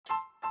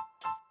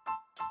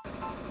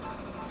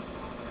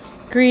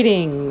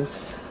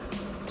Greetings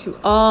to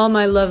all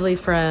my lovely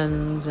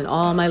friends and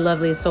all my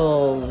lovely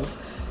souls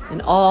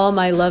and all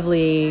my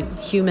lovely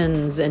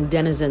humans and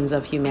denizens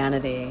of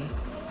humanity.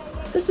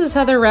 This is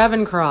Heather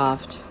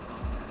Ravencroft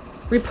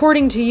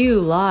reporting to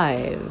you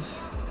live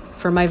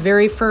for my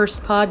very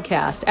first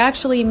podcast.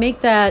 Actually,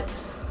 make that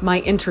my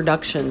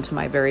introduction to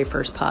my very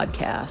first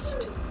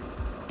podcast.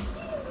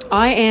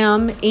 I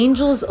am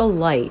Angels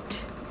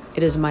Alight.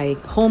 It is my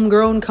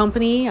homegrown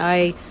company.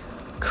 I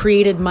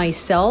created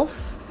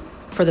myself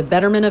for the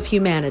betterment of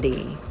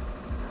humanity.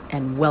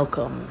 And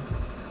welcome.